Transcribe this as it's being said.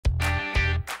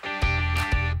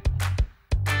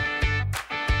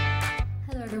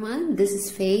everyone, this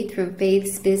is Faith from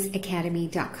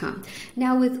faithsbizacademy.com.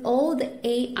 Now with all the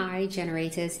AI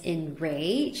generators in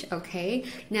Rage, okay,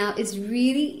 now it's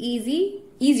really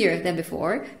easier than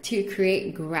before to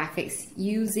create graphics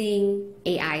using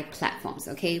AI platforms,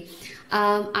 okay?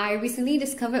 I recently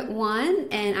discovered one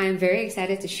and I'm very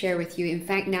excited to share with you. In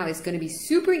fact, now it's going to be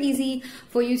super easy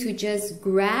for you to just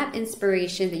grab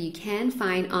inspiration that you can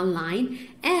find online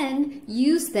and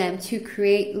use them to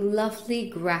create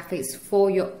lovely graphics for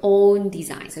your own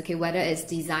designs, okay? Whether it's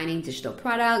designing digital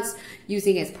products,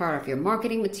 using it as part of your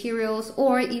marketing materials,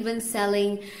 or even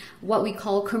selling what we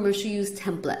call commercial use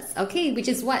templates, okay? Which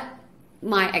is what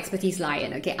my expertise lie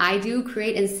in, okay? I do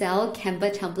create and sell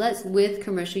Canva templates with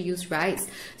commercial use rights.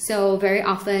 So very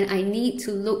often I need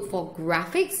to look for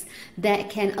graphics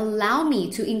that can allow me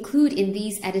to include in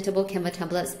these editable Canva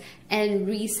templates and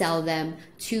resell them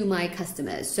to my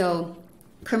customers. So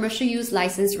commercial use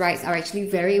license rights are actually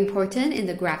very important in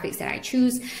the graphics that I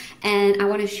choose. And I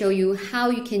want to show you how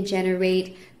you can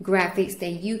generate graphics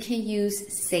that you can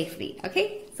use safely,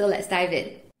 okay? So let's dive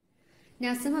in.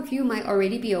 Now, some of you might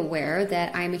already be aware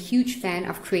that I'm a huge fan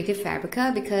of Creative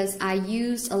Fabrica because I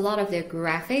use a lot of their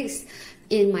graphics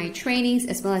in my trainings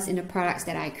as well as in the products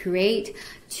that I create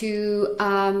to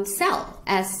sell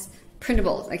as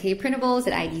printables, okay? Printables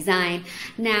that I design.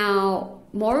 Now,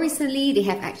 more recently, they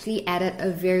have actually added a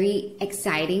very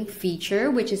exciting feature,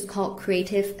 which is called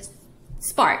Creative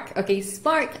Spark, okay?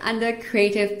 Spark under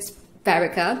Creative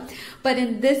Fabrica. But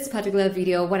in this particular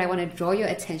video, what I want to draw your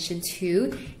attention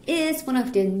to is one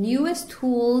of the newest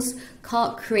tools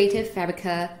called Creative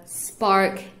Fabrica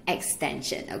Spark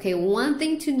Extension. Okay, one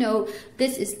thing to note,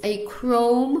 this is a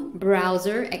Chrome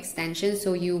browser extension,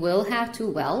 so you will have to,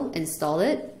 well, install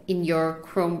it in your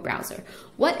Chrome browser.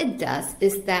 What it does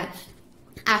is that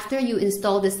after you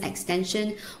install this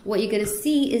extension, what you're going to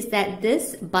see is that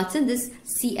this button, this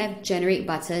CF generate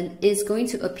button, is going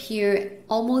to appear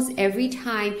almost every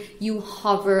time you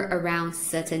hover around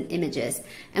certain images.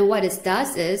 And what it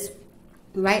does is,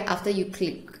 right after you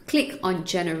click on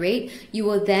generate, you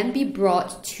will then be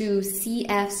brought to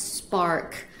CF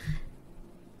Spark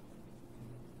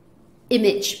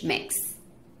image mix.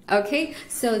 Okay,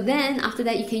 so then after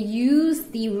that, you can use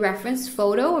the reference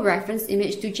photo or reference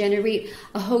image to generate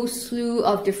a whole slew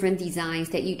of different designs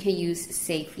that you can use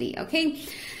safely, okay?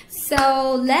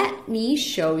 So let me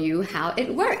show you how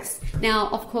it works. Now,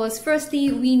 of course,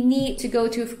 firstly, we need to go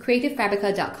to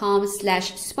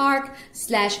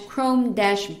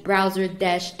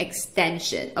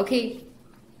creativefabrica.com/spark/chrome-browser-extension, okay?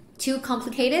 Too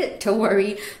complicated? Don't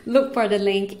worry. Look for the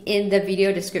link in the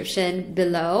video description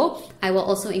below. I will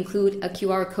also include a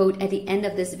QR code at the end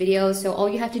of this video. So all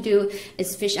you have to do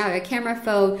is fish out your camera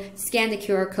phone, scan the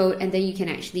QR code, and then you can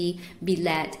actually be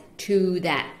led to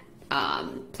that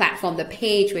platform, the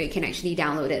page where you can actually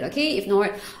download it, okay? If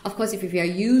not, of course, if you are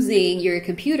using your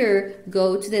computer,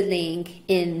 go to the link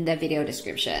in the video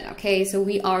description, okay? So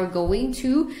we are going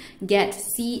to get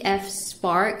CF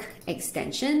Spark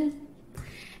extension,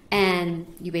 and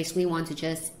you basically want to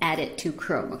just add it to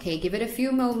Chrome, okay? Give it a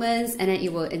few moments and then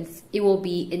it will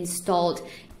be installed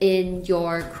in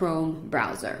your Chrome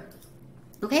browser,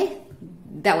 okay?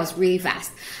 That was really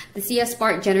fast. The CF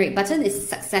Spark generate button is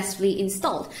successfully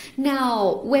installed.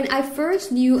 Now, when I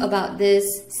first knew about this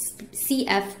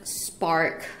CF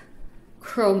Spark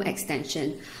Chrome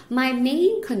extension, my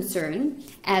main concern,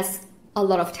 as a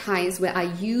lot of times where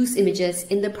I use images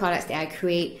in the products that I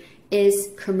create, is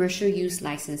commercial use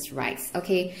license rights,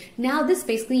 okay? Now this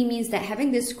basically means that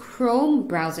having this Chrome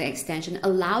browser extension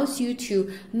allows you to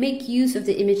make use of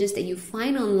the images that you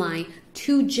find online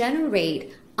to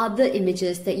generate other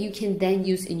images that you can then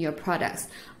use in your products.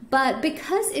 But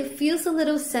because it feels a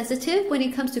little sensitive when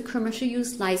it comes to commercial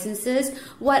use licenses,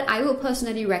 what I would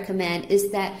personally recommend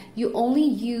is that you only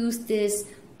use this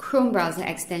Chrome browser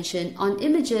extension on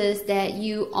images that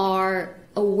you are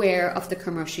aware of the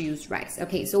commercial use rights.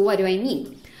 Okay, so what do I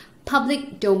mean?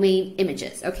 Public domain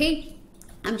images, okay?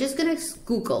 I'm just gonna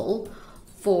Google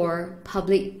for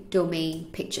public domain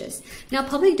pictures. Now,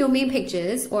 public domain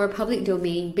pictures or public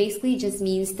domain basically just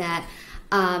means that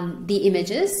the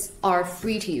images are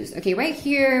free to use. Okay, right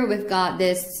here we've got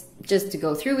this, just to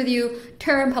go through with you,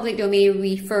 term public domain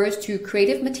refers to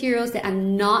creative materials that are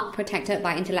not protected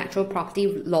by intellectual property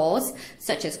laws,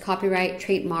 such as copyright,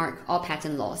 trademark, or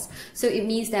patent laws. So it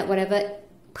means that whatever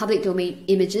public domain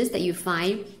images that you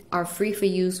find are free for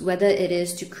use, whether it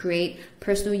is to create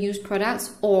personal use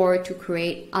products or to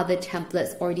create other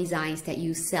templates or designs that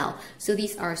you sell. So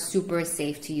these are super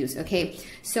safe to use, okay?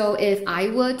 So if I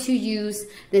were to use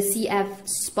the CF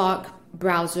Spark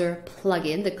browser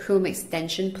plugin, the Chrome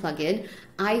extension plugin,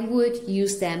 I would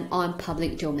use them on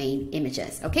public domain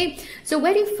images. Okay, so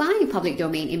where do you find public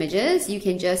domain images? You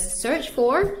can just search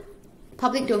for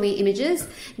public domain images.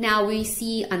 Now we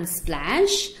see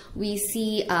Unsplash, we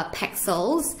see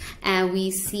Pexels, and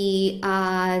we see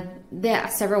there are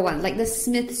several ones like the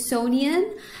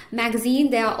Smithsonian magazine.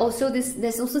 There's also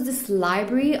this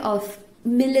library of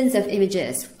millions of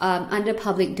images under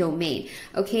public domain.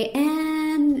 Okay,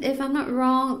 and if I'm not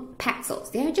wrong,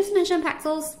 Pexels. Did I just mention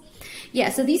Pexels? Yeah,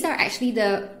 so these are actually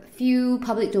the few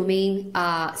public domain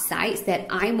sites that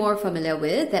I'm more familiar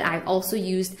with, that I've also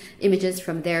used images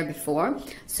from there before.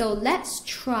 So let's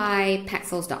try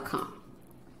Pexels.com.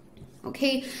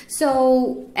 Okay,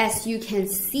 so as you can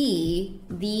see,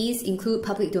 these include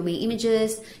public domain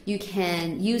images. You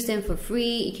can use them for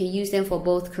free. You can use them for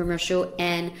both commercial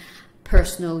and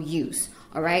personal use.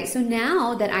 All right, so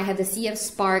now that I have the CF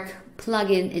Spark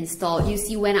plugin installed, you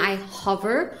see when I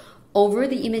hover over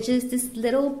the images, this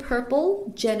little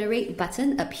purple generate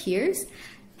button appears.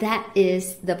 That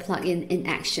is the plugin in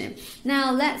action.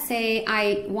 Now, let's say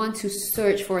I want to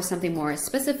search for something more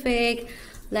specific.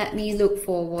 Let me look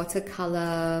for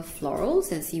watercolor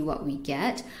florals and see what we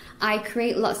get. I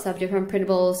create lots of different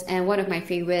printables, and one of my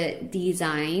favorite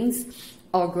designs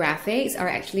or graphics are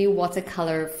actually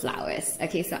watercolor flowers.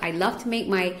 Okay, so I love to make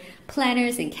my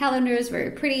planners and calendars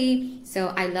very pretty.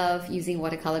 So I love using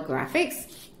watercolor graphics.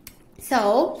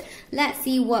 So let's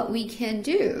see what we can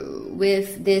do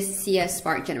with this CF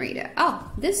Spark generator.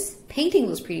 Oh, this painting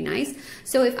looks pretty nice.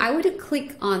 So if I were to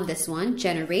click on this one,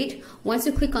 generate, once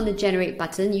you click on the generate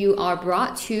button, you are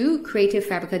brought to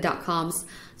creativefabrica.com's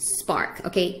Spark,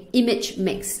 okay, image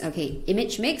mix, okay,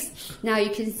 image mix. Now you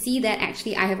can see that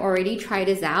actually I have already tried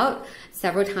this out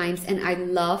several times and I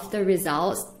love the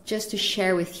results. Just to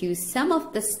share with you some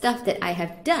of the stuff that I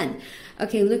have done.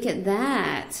 Okay, look at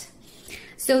that.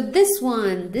 So this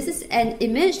is an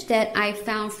image that I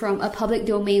found from a public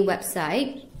domain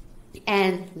website,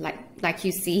 and like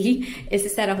you see, it's a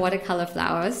set of watercolor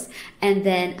flowers. And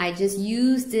then I just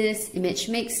use this image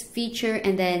mix feature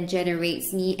and then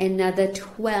generates me another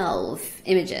 12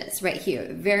 images right here.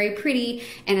 Very pretty,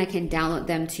 and I can download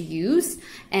them to use.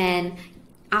 And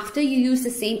after you use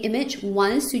the same image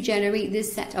once to generate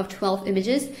this set of 12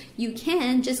 images, you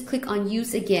can just click on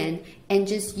use again and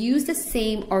just use the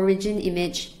same origin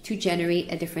image to generate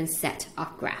a different set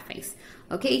of graphics.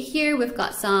 Okay, here we've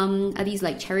got some of these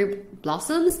like cherry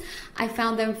blossoms. I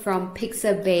found them from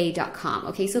pixabay.com.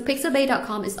 Okay, so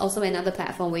pixabay.com is also another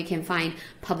platform where you can find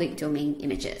public domain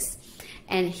images.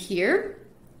 And here,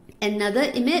 another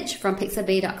image from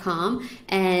pixabay.com,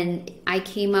 and I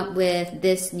came up with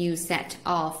this new set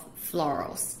of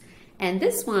florals. And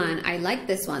this one, I like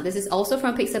this one. This is also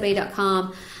from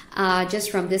pixabay.com,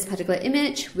 just from this particular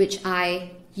image, which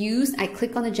I used. I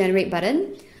click on the generate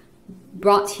button,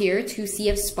 brought here to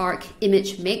CF Spark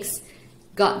image mix,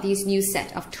 got these new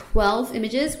set of 12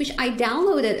 images, which I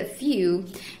downloaded a few.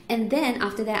 And then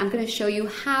after that, I'm going to show you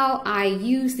how I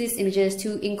use these images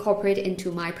to incorporate it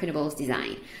into my printables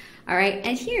design. All right,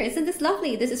 and here, isn't this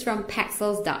lovely? This is from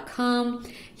pexels.com.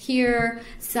 Here,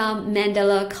 some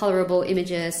mandala colorable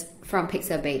images from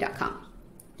pixabay.com.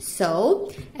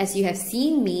 So, as you have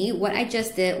seen me, what I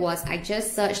just did was I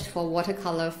just searched for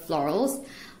watercolor florals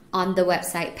on the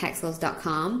website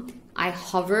pexels.com. I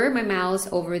hover my mouse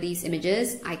over these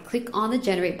images. I click on the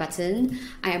generate button.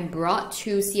 I am brought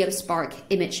to CF Spark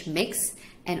image mix,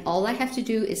 and all I have to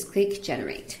do is click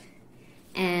generate,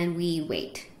 and we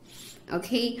wait.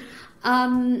 Okay,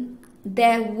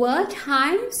 there were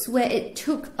times where it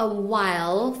took a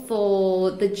while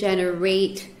for the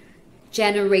generation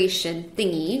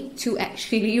thingy to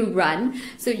actually run,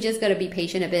 so you just gotta be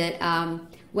patient a bit.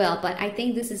 Well, but I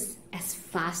think this is as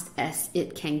fast as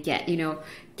it can get, you know,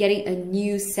 getting a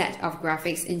new set of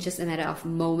graphics in just a matter of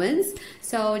moments.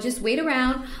 So just wait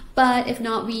around, but if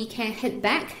not, we can head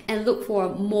back and look for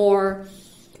more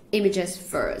images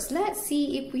first. Let's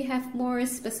see if we have more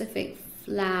specific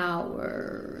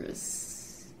flowers.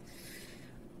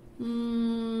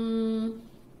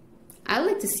 I'd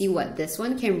like to see what this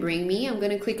one can bring me. I'm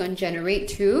going to click on generate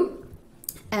too,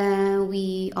 and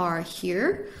we are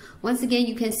here. Once again,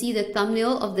 you can see the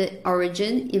thumbnail of the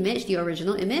origin image, the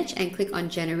original image, and click on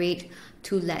generate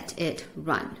to let it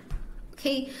run.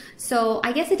 Okay, so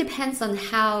I guess it depends on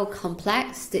how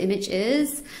complex the image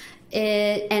is.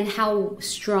 and how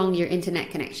strong your internet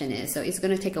connection is. So it's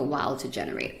going to take a while to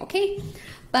generate, okay?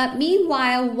 But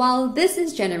meanwhile, while this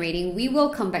is generating, we will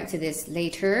come back to this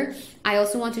later. I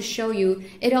also want to show you,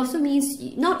 it also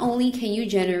means not only can you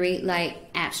generate like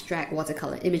abstract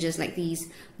watercolor images like these,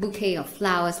 bouquet of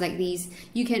flowers like these,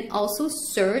 you can also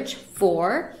search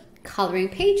for coloring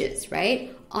pages,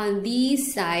 right? On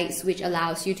these sites, which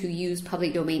allows you to use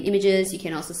public domain images, you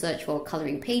can also search for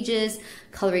coloring pages,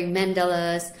 coloring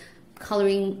mandalas,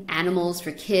 coloring animals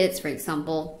for kids, for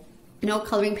example. You know,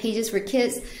 coloring pages for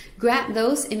kids. Grab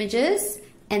those images,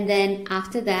 and then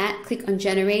after that, click on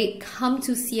generate, come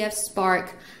to CF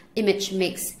Spark Image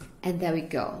Mix, and there we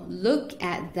go. Look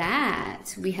at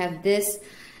that. We have this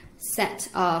set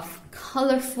of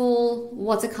colorful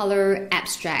watercolor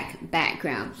abstract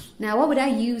background. Now, what would I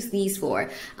use these for?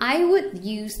 I would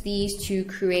use these to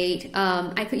create,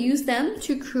 I could use them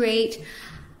to create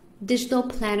digital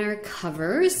planner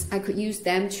covers. I could use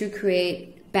them to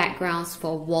create backgrounds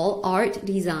for wall art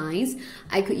designs.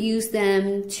 I could use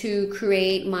them to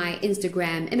create my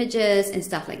Instagram images and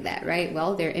stuff like that, right?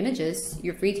 Well, they're images.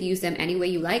 You're free to use them any way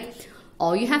you like.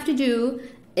 All you have to do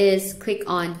is click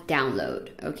on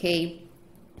download, okay?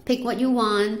 Pick what you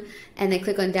want and then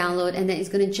click on download, and then it's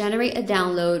going to generate a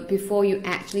download before you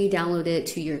actually download it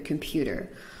to your computer.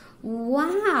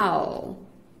 Wow,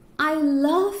 I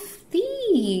love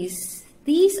these.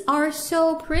 These are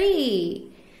so pretty.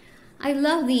 I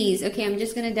love these. Okay, I'm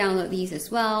just gonna download these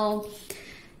as well.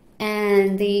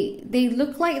 And they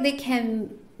look like they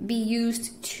can be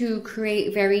used to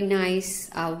create very nice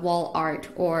wall art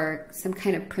or some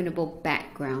kind of printable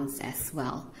backgrounds as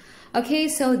well. Okay,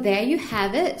 so there you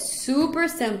have it. Super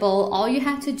simple. All you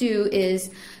have to do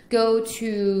is go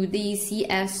to the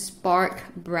CF Spark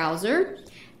browser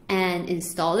and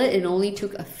install it. It only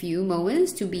took a few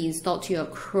moments to be installed to your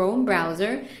Chrome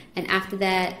browser. And after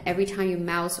that, every time you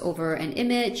mouse over an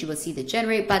image, you will see the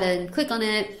generate button. Click on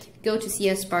it, go to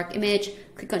CF Spark Image,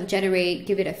 click on generate,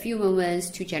 give it a few moments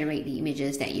to generate the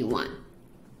images that you want.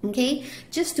 Okay,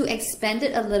 just to expand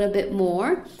it a little bit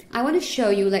more, I want to show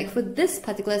you, like for this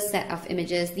particular set of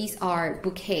images, these are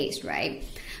bouquets, right?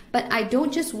 But I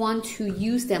don't just want to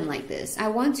use them like this. I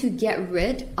want to get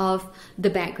rid of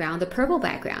the background, the purple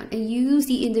background, and use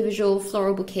the individual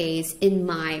floral bouquets in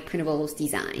my printables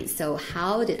design. So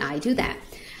how did I do that?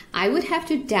 I would have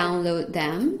to download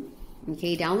them,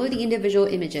 okay, download the individual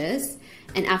images,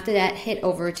 and after that, head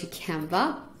over to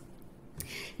Canva.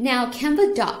 Now,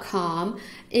 Canva.com,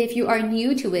 if you are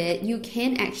new to it, you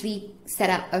can actually set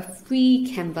up a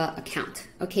free Canva account,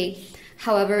 okay?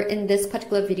 However, in this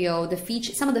particular video,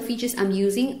 some of the features I'm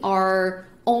using are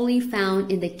only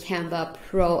found in the Canva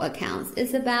Pro accounts.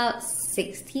 It's about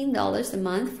 $16 a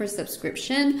month for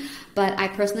subscription, but I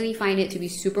personally find it to be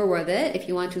super worth it if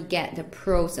you want to get the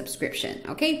Pro subscription,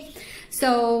 okay?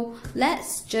 So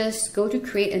let's just go to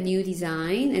create a new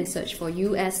design and search for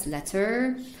US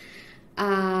letter.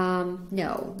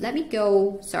 No, let me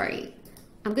go, sorry.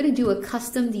 I'm gonna do a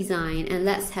custom design and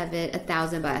let's have it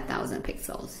 1000 by 1000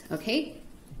 pixels, okay?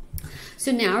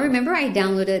 So now remember I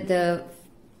downloaded the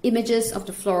images of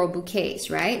the floral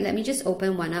bouquets, right? Let me just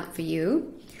open one up for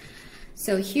you.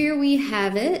 So here we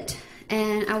have it,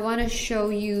 and I wanna show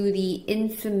you the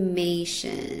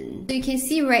information. So you can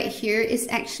see right here is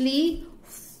actually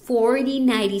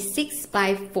 4096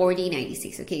 by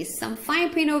 4096. Okay, some fine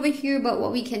print over here, but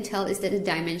what we can tell is that the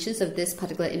dimensions of this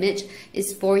particular image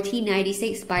is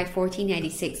 4096 by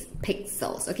 4096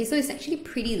 pixels. Okay, so it's actually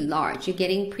pretty large. You're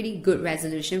getting pretty good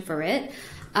resolution for it.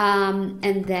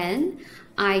 And then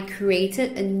I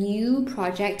created a new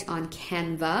project on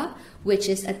Canva, which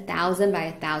is 1000 by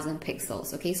 1000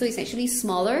 pixels. Okay, so it's actually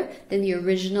smaller than the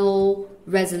original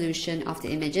resolution of the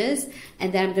images.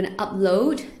 And then I'm going to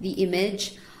upload the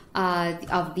image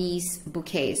of these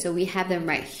bouquets. So we have them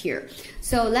right here.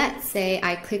 So let's say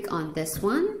I click on this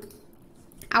one.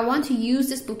 I want to use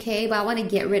this bouquet, but I want to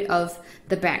get rid of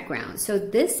the background. So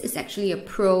this is actually a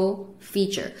pro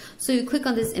feature. So you click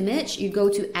on this image, you go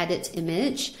to edit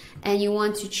image, and you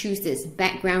want to choose this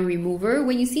background remover.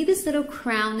 When you see this little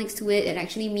crown next to it, it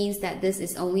actually means that this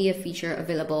is only a feature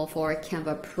available for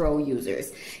Canva Pro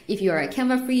users. If you are a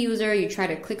Canva free user, you try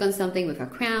to click on something with a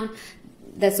crown,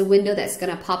 there's a window that's going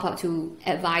to pop up to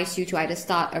advise you to either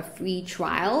start a free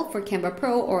trial for Canva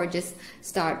Pro or just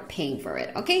start paying for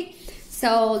it, okay?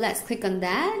 So let's click on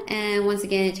that, and once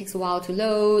again it takes a while to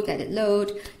load. Let it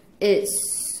load.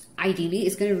 It's ideally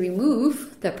it's going to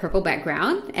remove the purple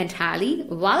background entirely.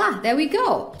 Voila, there we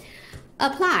go.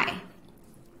 Apply.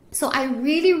 So I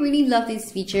really love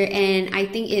this feature, and I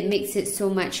think it makes it so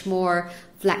much more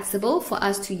flexible for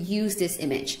us to use this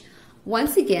image.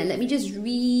 once again, let me just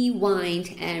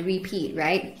rewind and repeat,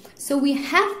 right? So we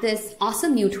have this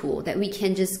awesome new tool that we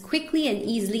can just quickly and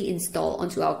easily install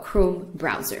onto our Chrome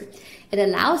browser. It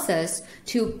allows us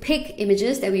to pick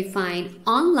images that we find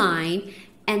online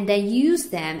and then use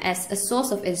them as a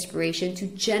source of inspiration to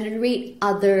generate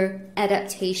other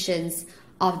adaptations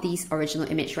of these original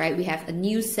image, right? We have a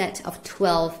new set of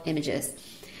 12 images.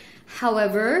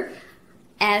 However,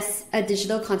 as a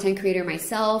digital content creator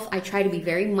myself, I try to be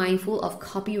very mindful of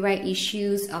copyright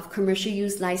issues, of commercial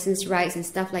use license rights and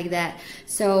stuff like that.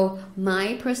 So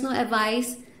my personal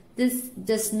advice, this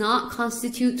does not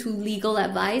constitute to legal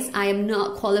advice. I am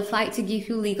not qualified to give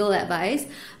you legal advice,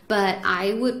 but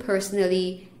I would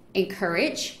personally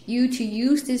encourage you to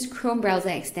use this Chrome browser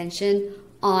extension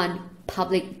on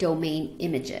public domain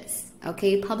images.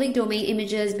 Okay, public domain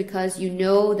images, because you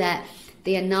know that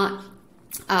they are not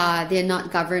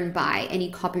governed by any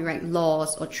copyright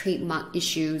laws or trademark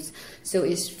issues, so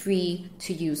it's free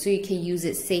to use, so you can use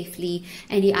it safely.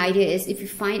 And the idea is, if you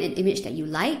find an image that you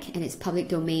like and it's public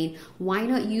domain, why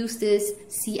not use this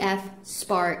CF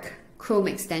Spark Chrome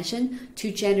extension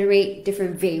to generate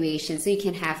different variations, so you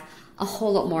can have a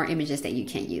whole lot more images that you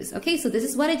can use. Okay, so this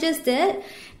is what I just did,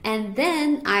 and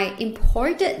then I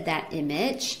imported that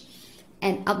image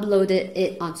and uploaded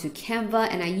it onto Canva,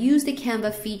 and I used the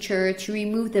Canva feature to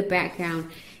remove the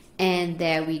background, and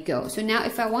there we go. So now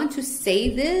if I want to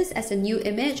save this as a new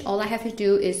image, all I have to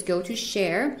do is go to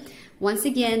share. Once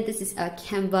again, this is a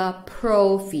Canva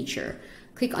Pro feature.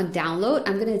 Click on download.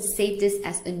 I'm gonna save this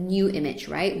as a new image,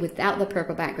 right? Without the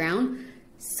purple background.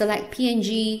 Select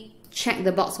PNG, check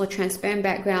the box for transparent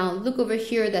background. Look over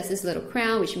here, there's this little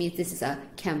crown, which means this is a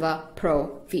Canva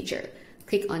Pro feature.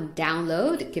 Click on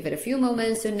download, give it a few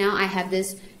moments. So now I have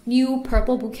this new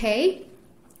purple bouquet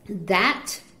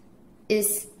that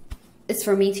is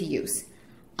for me to use.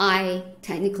 I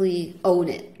technically own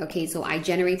it. Okay, so I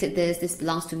generated this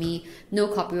belongs to me, no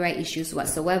copyright issues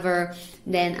whatsoever.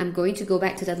 Then I'm going to go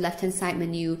back to the left-hand side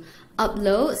menu,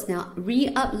 uploads. Now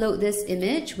re-upload this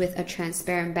image with a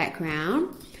transparent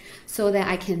background, so that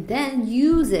I can then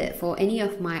use it for any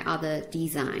of my other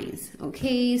designs.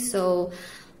 Okay, so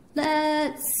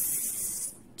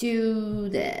let's do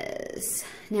this.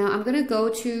 Now I'm gonna go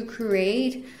to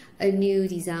create a new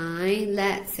design.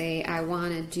 Let's say I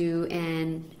wanna do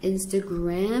an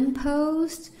Instagram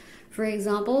post. For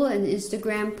example, an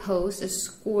Instagram post, a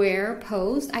square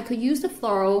post. I could use the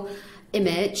floral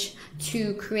image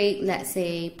to create, let's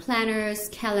say, planners,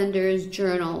 calendars,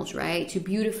 journals, right? To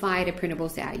beautify the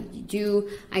printables that I do.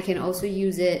 I can also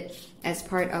use it as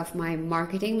part of my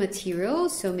marketing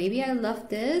materials. So maybe I love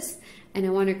this and I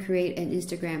want to create an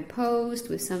Instagram post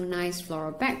with some nice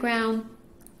floral background.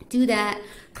 Do that,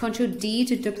 Ctrl D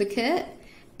to duplicate,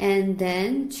 and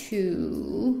then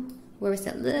to, where is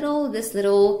that this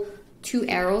little two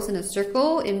arrows in a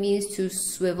circle? It means to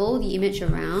swivel the image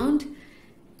around,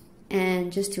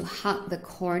 and just to hug the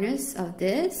corners of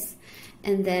this.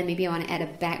 And then maybe I want to add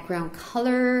a background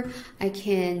color. I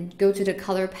can go to the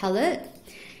color palette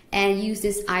and use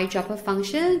this eyedropper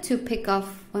function to pick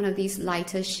off one of these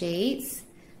lighter shades.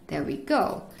 There we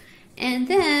go. And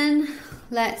then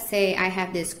let's say I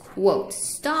have this quote,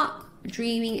 stop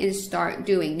dreaming and start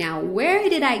doing. Now, where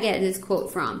did I get this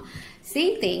quote from?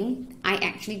 Same thing, I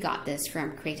actually got this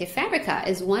from Creative Fabrica.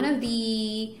 It's one of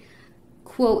the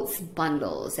quotes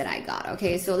bundles that I got.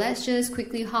 Okay, so let's just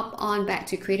quickly hop on back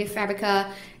to Creative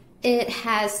Fabrica. It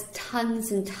has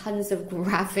tons and tons of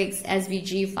graphics,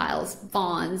 SVG files,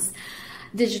 fonts,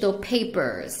 digital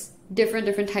papers,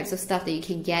 different types of stuff that you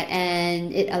can get,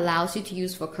 and it allows you to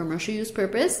use for commercial use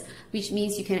purpose, which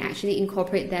means you can actually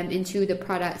incorporate them into the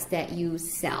products that you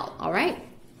sell. All right,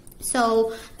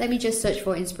 so let me just search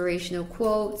for inspirational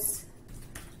quotes.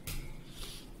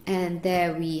 And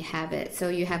there we have it. So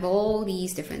you have all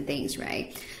these different things,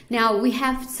 right? Now we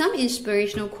have some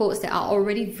inspirational quotes that are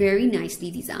already very nicely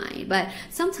designed, but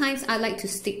sometimes I like to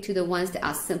stick to the ones that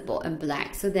are simple and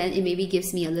black. So then it maybe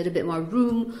gives me a little bit more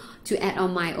room to add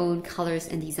on my own colors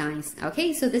and designs.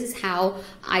 Okay, so this is how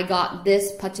I got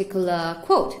this particular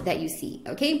quote that you see.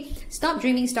 Okay, stop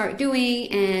dreaming, start doing.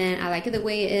 And I like it the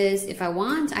way it is. If I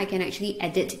want, I can actually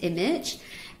edit image.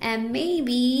 And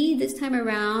maybe this time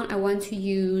around, I want to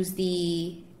use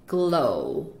the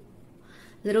glow.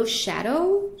 Little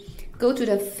shadow. Go to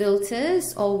the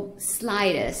filters or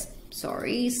sliders.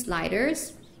 Sorry,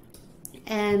 sliders.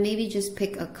 And maybe just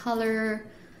pick a color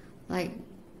like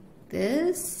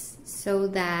this so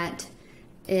that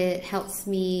it helps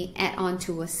me add on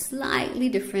to a slightly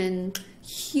different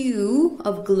hue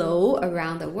of glow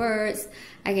around the words.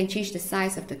 I can change the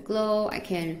size of the glow. I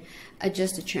can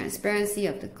adjust the transparency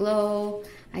of the glow.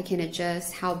 I can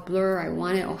adjust how blur I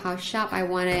want it or how sharp I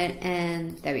want it,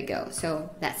 and there we go. So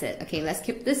that's it. Okay, let's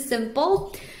keep this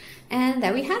simple. And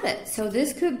there we have it. So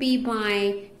this could be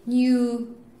my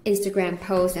new Instagram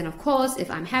post, and of course, if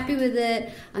I'm happy with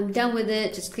it, I'm done with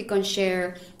it, just click on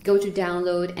share, go to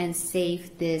download and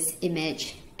save this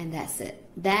image, and that's it.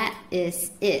 That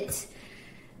is it.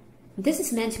 This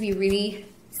is meant to be really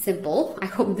simple. I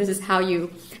hope this is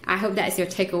I hope that is your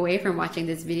takeaway from watching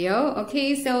this video.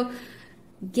 Okay, so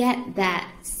get that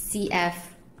CF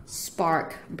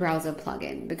Spark browser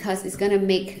plugin because it's gonna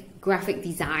make graphic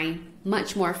design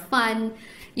much more fun.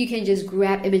 You can just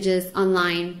grab images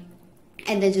online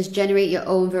and then just generate your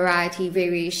own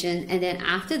variation. And then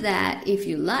after that, if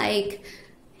you like,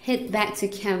 hit back to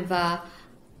Canva,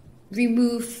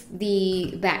 remove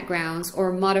the backgrounds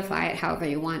or modify it however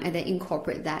you want, and then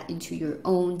incorporate that into your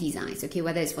own designs, okay?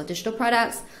 Whether it's for digital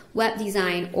products, web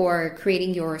design, or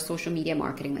creating your social media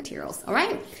marketing materials, all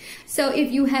right? So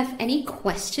if you have any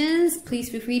questions, please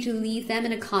feel free to leave them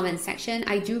in the comment section.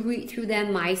 I do read through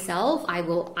them myself. I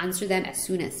will answer them as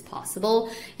soon as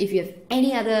possible. If you have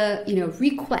any other,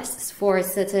 requests for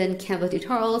certain Canva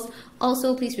tutorials,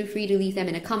 also please feel free to leave them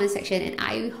in the comment section, and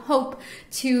I hope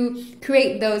to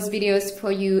create those videos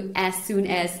for you as soon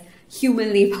as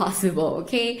humanly possible,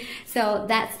 okay? So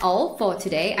that's all for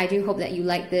today. I do hope that you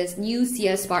like this new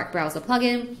CF Spark browser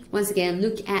plugin. Once again,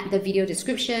 look at the video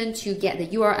description to get the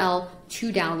URL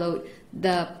to download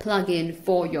the plugin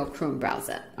for your Chrome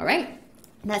browser, all right?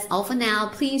 That's all for now.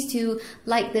 Please do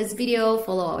like this video,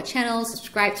 follow our channel,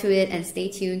 subscribe to it, and stay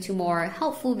tuned to more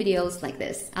helpful videos like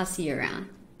this. I'll see you around.